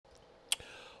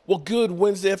Well, good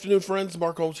Wednesday afternoon, friends.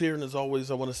 Mark Holmes here, and as always,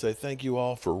 I want to say thank you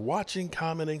all for watching,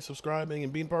 commenting, subscribing,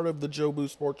 and being part of the Joe Boo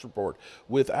Sports Report.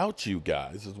 Without you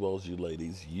guys, as well as you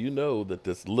ladies, you know that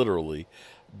this literally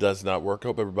does not work.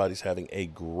 Hope everybody's having a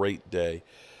great day.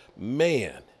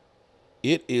 Man,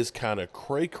 it is kind of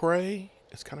cray-cray.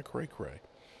 It's kind of cray-cray.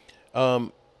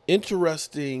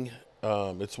 Interesting.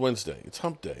 It's Wednesday. It's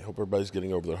hump day. Hope everybody's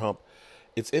getting over their hump.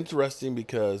 It's interesting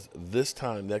because this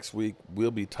time next week,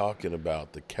 we'll be talking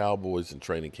about the Cowboys in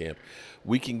training camp.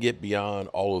 We can get beyond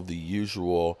all of the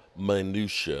usual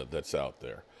minutia that's out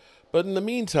there. But in the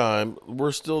meantime,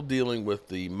 we're still dealing with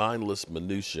the mindless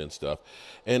minutia and stuff.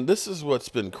 And this is what's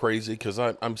been crazy because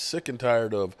I'm sick and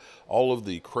tired of all of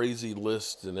the crazy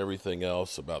lists and everything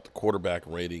else about the quarterback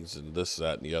ratings and this,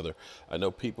 that, and the other. I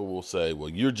know people will say, well,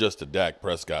 you're just a Dak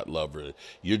Prescott lover.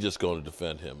 You're just going to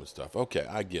defend him and stuff. Okay,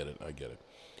 I get it.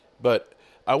 But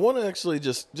I want to actually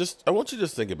I want you to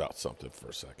just think about something for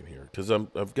a second here because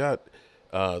I've got,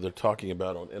 they're talking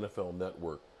about on NFL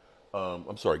Network,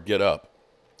 Get Up,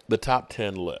 the top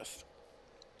 10 list.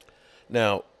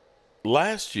 Now,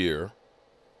 last year,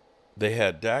 they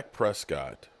had Dak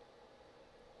Prescott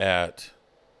at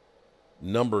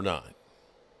number 9.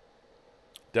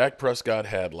 Dak Prescott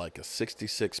had like a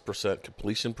 66%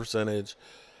 completion percentage,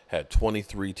 had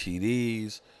 23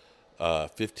 TDs,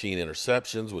 15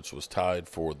 interceptions, which was tied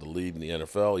for the lead in the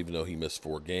NFL, even though he missed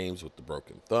 4 games with the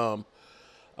broken thumb.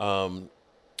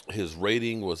 His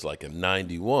rating was like a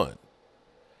 91.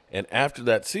 And after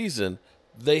that season,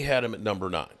 they had him at number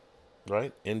 9,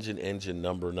 right? Engine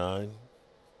number 9.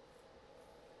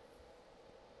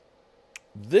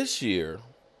 This year,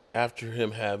 after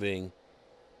him having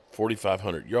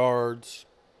 4,500 yards,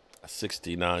 a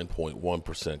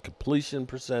 69.1% completion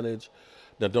percentage.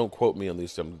 Now, don't quote me on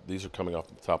these. These are coming off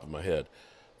the top of my head.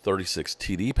 36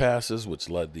 TD passes, which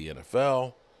led the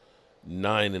NFL.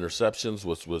 9 interceptions,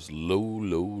 which was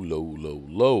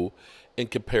low in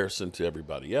comparison to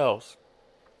everybody else.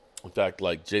 In fact,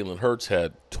 like Jalen Hurts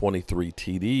had 23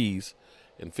 TDs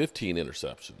and 15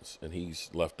 interceptions, and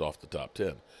he's left off the top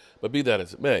 10. But be that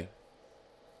as it may,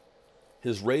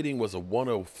 his rating was a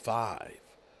 105,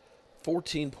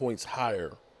 14 points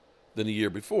higher than the year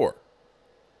before.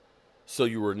 So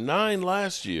you were 9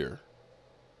 last year.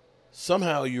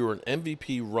 Somehow you were an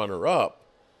MVP runner-up,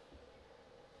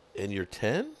 and you're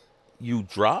 10? You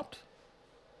dropped?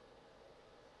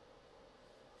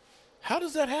 How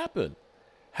does that happen?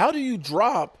 How do you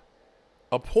drop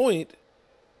a point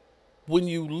when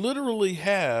you literally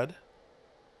had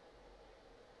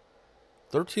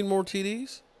 13 more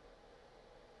TDs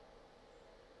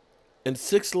and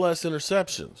 6 less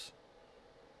interceptions?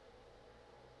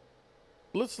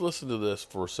 Let's listen to this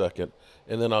for a second,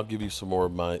 and then I'll give you some more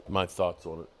of my thoughts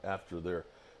on it after their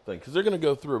thing, because they're going to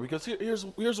go through. Because here's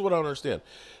what I don't understand.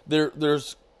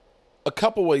 There's a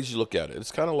couple ways you look at it.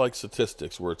 It's kind of like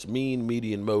statistics, where it's mean,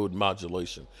 median, mode,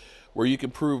 modulation, where you can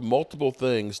prove multiple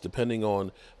things depending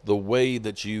on the way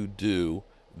that you do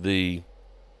the,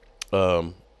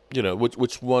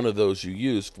 which one of those you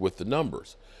use with the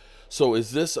numbers. So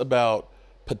is this about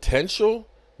potential,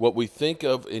 what we think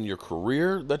of in your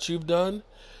career that you've done?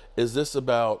 Is this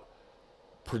about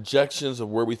projections of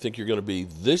where we think you're going to be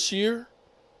this year?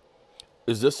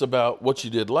 Is this about what you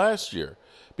did last year?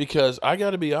 Because I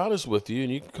got to be honest with you,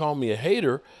 and you can call me a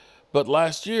hater, but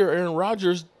last year Aaron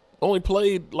Rodgers only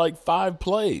played like 5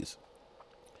 plays.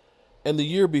 And the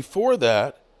year before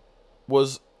that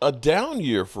was a down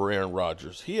year for Aaron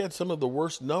Rodgers. He had some of the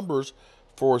worst numbers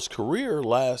for his career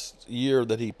last year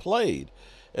that he played.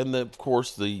 And then, of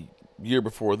course, the year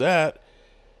before that,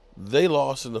 they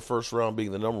lost in the first round,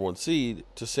 being the number 1 seed,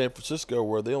 to San Francisco,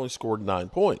 where they only scored 9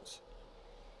 points.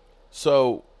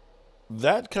 So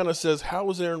that kind of says, how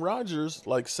was Aaron Rodgers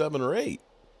like 7 or 8?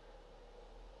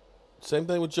 Same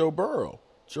thing with Joe Burrow.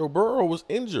 Joe Burrow was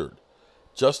injured.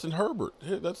 Justin Herbert.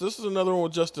 This is another one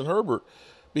with Justin Herbert,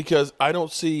 because I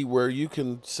don't see where you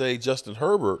can say Justin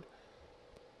Herbert,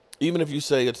 even if you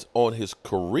say it's on his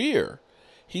career.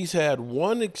 He's had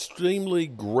one extremely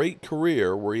great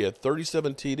career where he had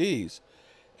 37 TDs,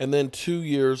 and then 2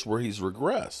 years where he's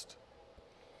regressed.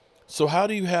 So how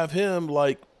do you have him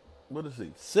like, what is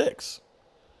he, 6?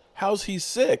 How's he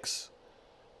 6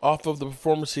 off of the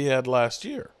performance he had last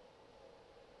year?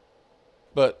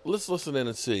 But let's listen in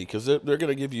and see, because they're going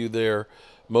to give you their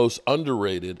most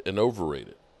underrated and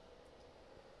overrated.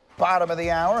 Bottom of the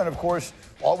hour, and of course,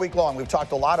 all week long, we've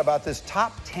talked a lot about this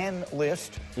top 10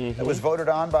 list that was voted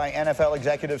on by NFL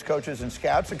executives, coaches, and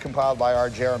scouts, and compiled by our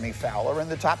Jeremy Fowler. And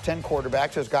the top 10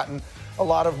 quarterbacks has gotten a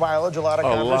lot of mileage, a lot of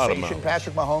conversation.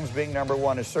 Patrick Mahomes being number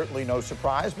 1 is certainly no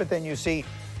surprise, but then you see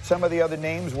some of the other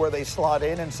names where they slot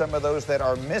in and some of those that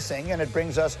are missing. And it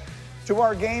brings us to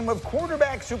our game of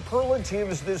quarterback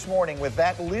superlatives this morning with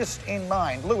that list in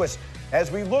mind. Lewis,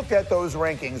 as we looked at those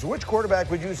rankings, which quarterback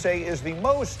would you say is the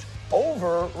most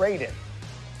overrated?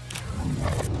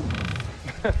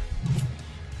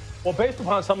 Well, based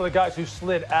upon some of the guys who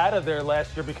slid out of there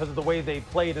last year because of the way they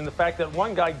played and the fact that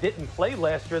one guy didn't play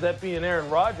last year, that being Aaron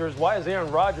Rodgers, why is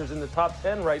Aaron Rodgers in the top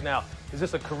 10 right now? Is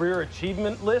this a career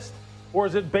achievement list, or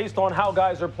is it based on how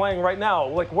guys are playing right now?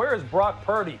 Like, where is Brock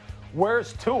Purdy?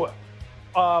 Where's Tua?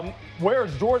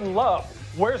 Where's Jordan Love?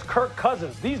 Where's Kirk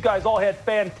Cousins? These guys all had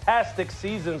fantastic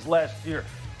seasons last year.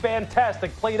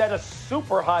 Fantastic, played at a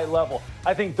super high level.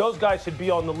 I think those guys should be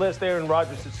on the list. Aaron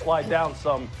Rodgers should slide down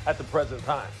some at the present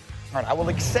time. All right, I will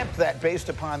accept that based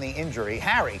upon the injury.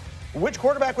 Harry, which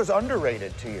quarterback was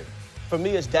underrated to you? For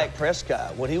me, it's Dak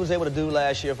Prescott. What he was able to do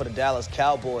last year for the Dallas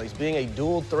Cowboys, being a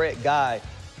dual-threat guy,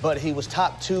 but he was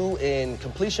top 2 in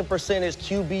completion percentage,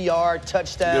 QBR,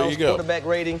 touchdowns, quarterback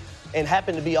rating, and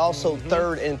happened to be also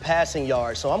 3rd in passing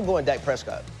yards. So I'm going Dak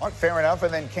Prescott. All right, fair enough.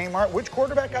 And then Kmart, which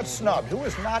quarterback got snubbed? Who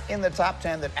was not in the top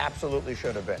 10 that absolutely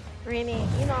should have been? Greeny,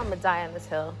 you know I'm going to die on this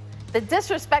hill. The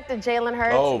disrespect of Jalen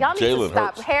Hurts, y'all need to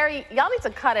stop. Hurts. Harry, y'all need to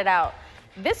cut it out.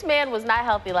 This man was not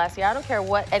healthy last year. I don't care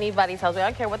what anybody tells me. I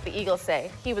don't care what the Eagles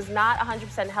say. He was not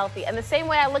 100% healthy. And the same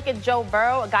way I look at Joe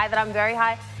Burrow, a guy that I'm very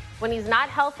high, when he's not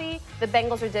healthy, the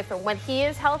Bengals are different. When he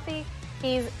is healthy,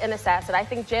 he's an assassin. I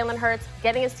think Jalen Hurts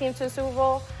getting his team to a Super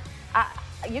Bowl,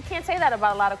 you can't say that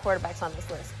about a lot of quarterbacks on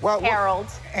this list. Well, Harold.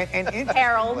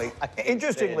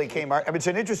 Interestingly, Kmart, I mean, it's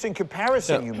an interesting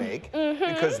comparison you make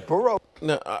because Burrow.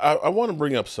 Now, I want to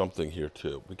bring up something here,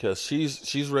 too, because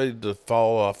she's ready to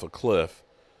fall off a cliff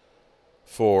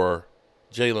for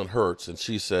Jalen Hurts, and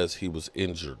she says he was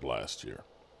injured last year.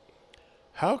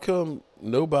 How come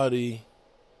nobody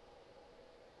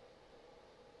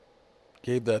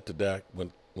gave that to Dak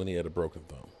when he had a broken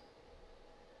thumb?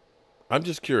 I'm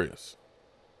just curious.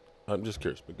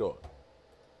 But go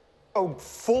on.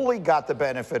 Fully got the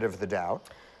benefit of the doubt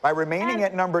by remaining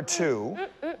at number 2,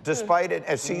 despite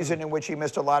a season in which he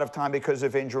missed a lot of time because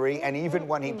of injury, and even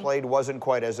when he played wasn't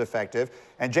quite as effective.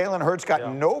 And Jalen Hurts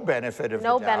got no benefit of the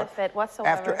doubt. No benefit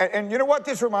whatsoever. And you know what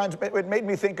this reminds me, it made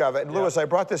me think of it. And Lewis, I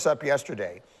brought this up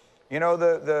yesterday. You know,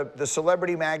 the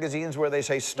celebrity magazines where they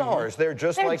say stars, they're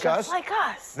just like us?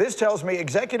 This tells me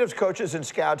executives, coaches, and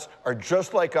scouts are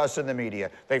just like us in the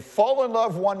media. They fall in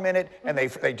love one minute, and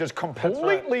they just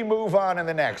completely move on in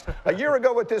the next. A year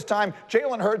ago at this time,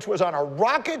 Jalen Hurts was on a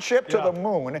rocket ship to the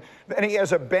moon, and he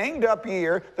has a banged-up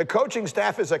year. The coaching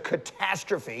staff is a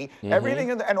catastrophe.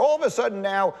 Everything, and all of a sudden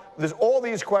now, there's all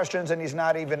these questions, and he's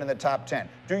not even in the top 10.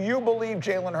 Do you believe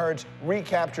Jalen Hurts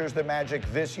recaptures the magic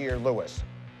this year, Lewis?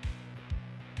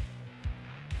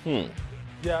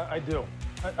 Yeah, I do.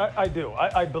 I do.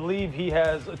 I believe he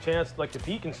has a chance, like, if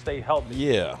he can stay healthy.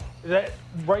 Yeah. That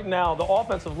right now, the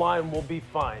offensive line will be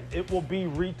fine. It will be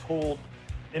retooled,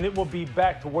 and it will be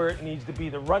back to where it needs to be.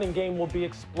 The running game will be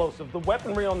explosive. The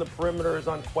weaponry on the perimeter is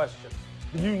unquestioned.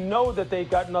 You know that they've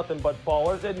got nothing but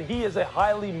ballers, and he is a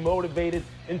highly motivated,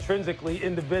 intrinsically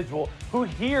individual who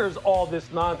hears all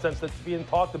this nonsense that's being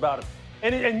talked about him.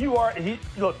 And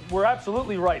look, we're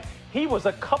absolutely right. He was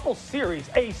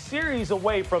a series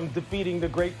away from defeating the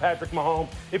great Patrick Mahomes,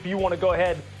 if you want to go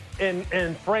ahead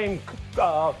and frame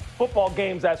football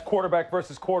games as quarterback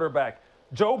versus quarterback.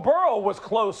 Joe Burrow was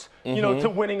close, to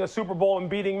winning a Super Bowl and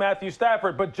beating Matthew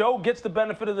Stafford, but Joe gets the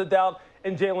benefit of the doubt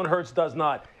and Jalen Hurts does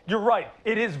not. You're right.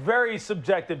 It is very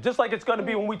subjective, just like it's going to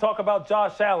be when we talk about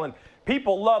Josh Allen.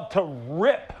 People love to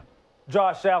rip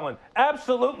Josh Allen,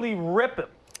 absolutely rip him.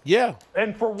 Yeah.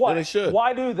 And for what? And they should.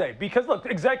 Why do they? Because, look,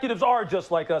 executives are just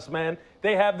like us, man.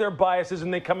 They have their biases,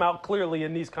 and they come out clearly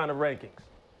in these kind of rankings.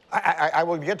 I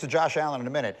will get to Josh Allen in a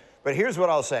minute, but here's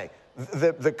what I'll say.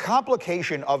 The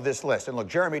complication of this list, and look,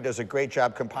 Jeremy does a great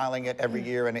job compiling it every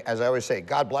year, and as I always say,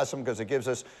 God bless him because it gives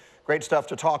us great stuff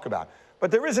to talk about. But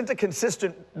there isn't a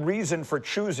consistent reason for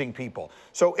choosing people.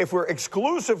 So if we're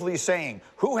exclusively saying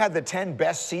who had the 10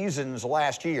 best seasons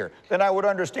last year, then I would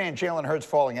understand Jalen Hurts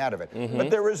falling out of it. But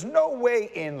there is no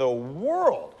way in the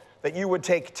world that you would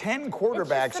take 10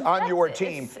 quarterbacks on your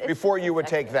team before you would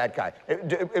take that guy.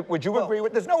 Would you agree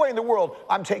with? There's no way in the world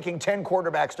I'm taking 10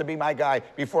 quarterbacks to be my guy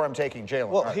before I'm taking Jalen.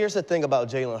 Well, here's the thing about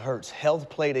Jalen Hurts.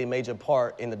 Health played a major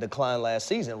part in the decline last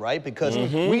season, right? Because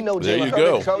we know Jalen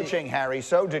Hurts. So did coaching, Harry.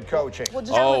 So did coaching. Well,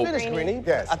 just let me finish, Greeny.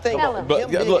 Yes. I think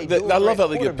look, I love how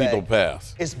they give people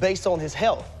pass. It's based on his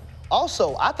health.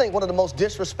 Also, I think one of the most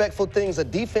disrespectful things a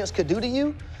defense could do to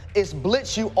you is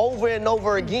blitz you over and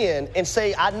over again and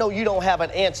say, I know you don't have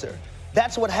an answer.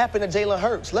 That's what happened to Jalen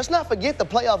Hurts. Let's not forget the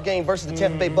playoff game versus the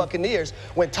Tampa Bay Buccaneers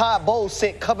when Todd Bowles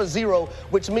sent cover 0,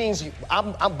 which means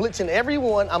I'm blitzing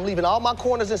everyone. I'm leaving all my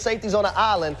corners and safeties on the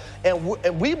island,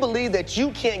 and we believe that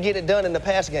you can't get it done in the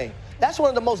pass game. That's one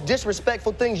of the most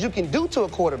disrespectful things you can do to a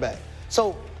quarterback.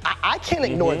 So I can't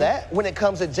ignore that when it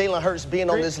comes to Jalen Hurts being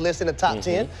on this list in the top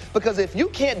 10, because if you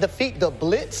can't defeat the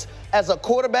blitz as a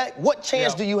quarterback, what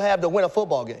chance do you have to win a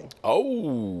football game?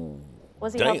 Oh.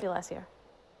 Was he healthy last year?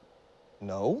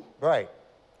 No. Right.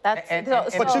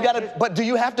 But do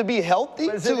you have to be healthy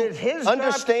to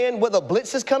understand where the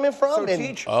blitz is coming from? So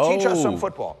teach us some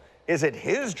football. Is it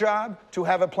his job to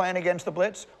have a plan against the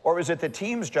blitz, or is it the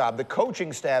team's job, the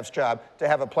coaching staff's job, to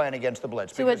have a plan against the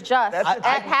blitz? To adjust at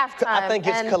halftime. I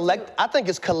think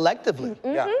it's collectively.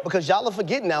 Because y'all are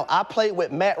forgetting now, I played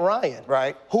with Matt Ryan,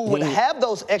 who would have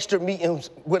those extra meetings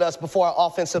with us before our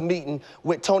offensive meeting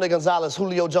with Tony Gonzalez,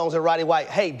 Julio Jones, and Roddy White.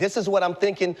 Hey, this is what I'm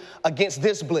thinking against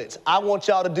this blitz. I want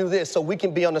y'all to do this so we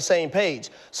can be on the same page.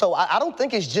 So I don't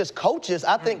think it's just coaches.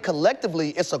 I think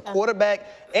collectively it's a quarterback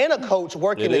and a coach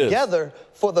working together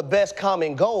for the best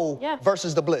common goal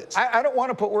versus the blitz. I don't want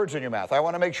to put words in your mouth. I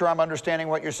want to make sure I'm understanding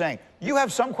what you're saying. You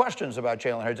have some questions about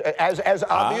Jalen Hurts, as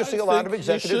obviously a lot of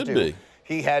executives do.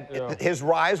 He had his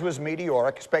rise was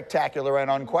meteoric, spectacular,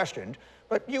 and unquestioned.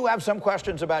 But you have some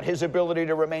questions about his ability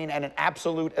to remain an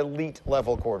absolute elite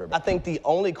level quarterback. I think the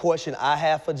only question I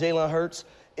have for Jalen Hurts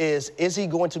is he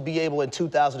going to be able in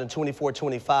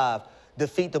 2024-25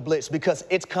 defeat the blitz, because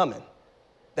it's coming.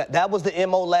 That was the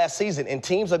MO last season, and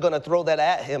teams are going to throw that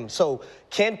at him. So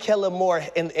can Kellen Moore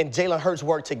and Jalen Hurts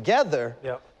work together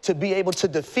to be able to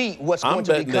defeat what's going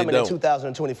to be coming in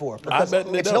 2024? Because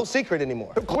it's no secret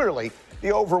anymore. Clearly,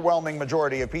 the overwhelming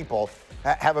majority of people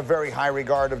have a very high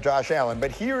regard of Josh Allen.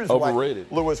 But here's what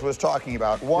Lewis was talking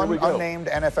about. One unnamed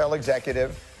NFL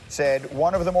executive said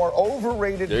one of the more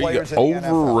overrated players in the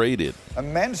NFL. Overrated.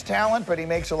 Immense talent, but he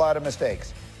makes a lot of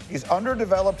mistakes. He's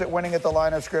underdeveloped at winning at the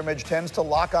line of scrimmage, tends to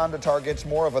lock onto targets,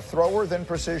 more of a thrower than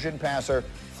precision passer,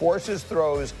 forces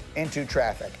throws into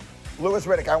traffic. Louis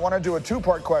Riddick, I want to do a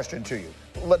two-part question to you.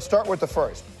 Let's start with the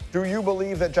first. Do you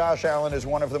believe that Josh Allen is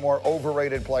one of the more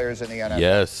overrated players in the NFL?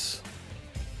 Yes.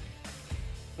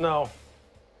 No,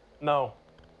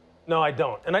 I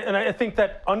don't. And I think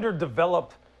that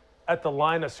underdeveloped at the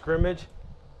line of scrimmage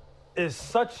is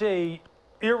such a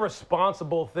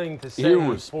irresponsible thing to say,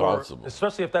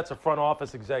 especially if that's a front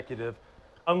office executive,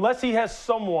 unless he has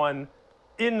someone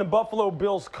in the Buffalo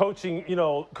Bills coaching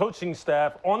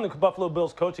staff, on the Buffalo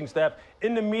Bills coaching staff,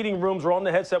 in the meeting rooms or on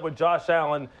the headset with Josh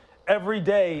Allen every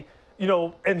day,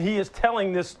 and he is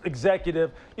telling this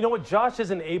executive, you know what, Josh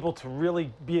isn't able to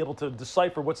really be able to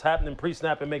decipher what's happening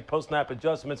pre-snap and make post-snap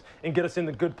adjustments and get us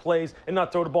into good plays and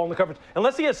not throw the ball in the coverage.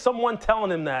 Unless he has someone telling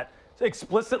him that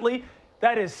explicitly,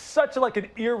 that is such like an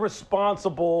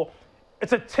irresponsible,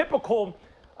 it's a typical,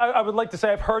 I would like to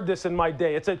say, I've heard this in my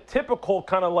day. It's a typical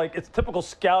kind of like, it's typical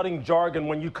scouting jargon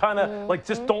when you kind of like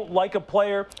just don't like a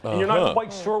player and you're not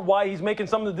quite sure why he's making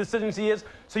some of the decisions he is.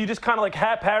 So you just kind of like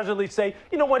haphazardly say,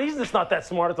 you know what, he's just not that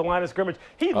smart at the line of scrimmage.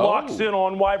 He locks in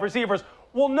on wide receivers.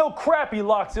 Well, no crap, he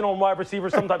locks in on wide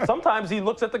receivers sometimes. Sometimes he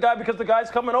looks at the guy because the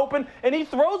guy's coming open, and he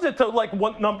throws it to, like,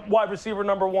 wide receiver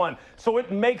number 1. So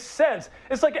it makes sense.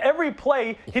 It's like every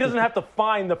play, he doesn't have to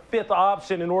find the 5th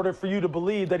option in order for you to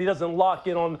believe that he doesn't lock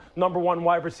in on number 1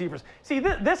 wide receivers. See,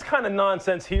 this kind of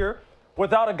nonsense here,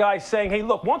 without a guy saying, hey,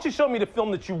 look, why don't you show me the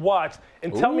film that you watched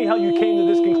and tell me how you came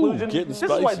to this conclusion? This is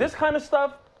why this kind of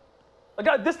stuff,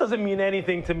 like, this doesn't mean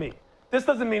anything to me. This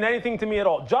doesn't mean anything to me at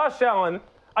all. Josh Allen,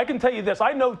 I can tell you this.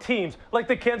 I know teams like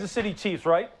the Kansas City Chiefs,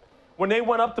 right? When they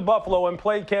went up to Buffalo and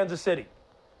played Kansas City,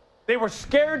 they were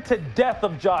scared to death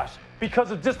of Josh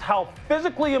because of just how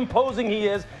physically imposing he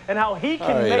is and how he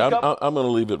can make up. I'm going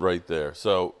to leave it right there.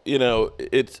 So,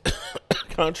 it's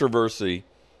controversy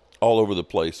all over the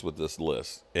place with this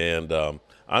list. And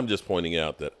I'm just pointing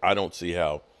out that I don't see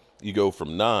how you go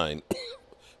from 9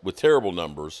 with terrible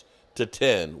numbers to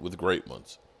 10 with great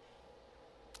ones.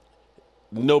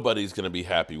 Nobody's going to be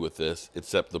happy with this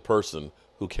except the person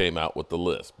who came out with the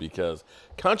list, because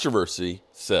controversy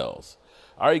sells.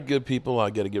 All right, good people, I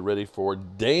got to get ready for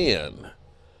Dan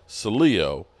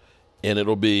Salio, and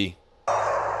it'll be...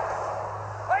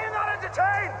 Are you not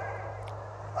entertained?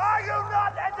 Are you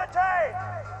not entertained?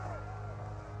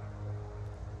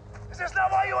 Is this not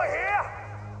why you are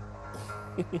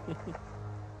here?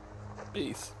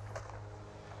 Peace.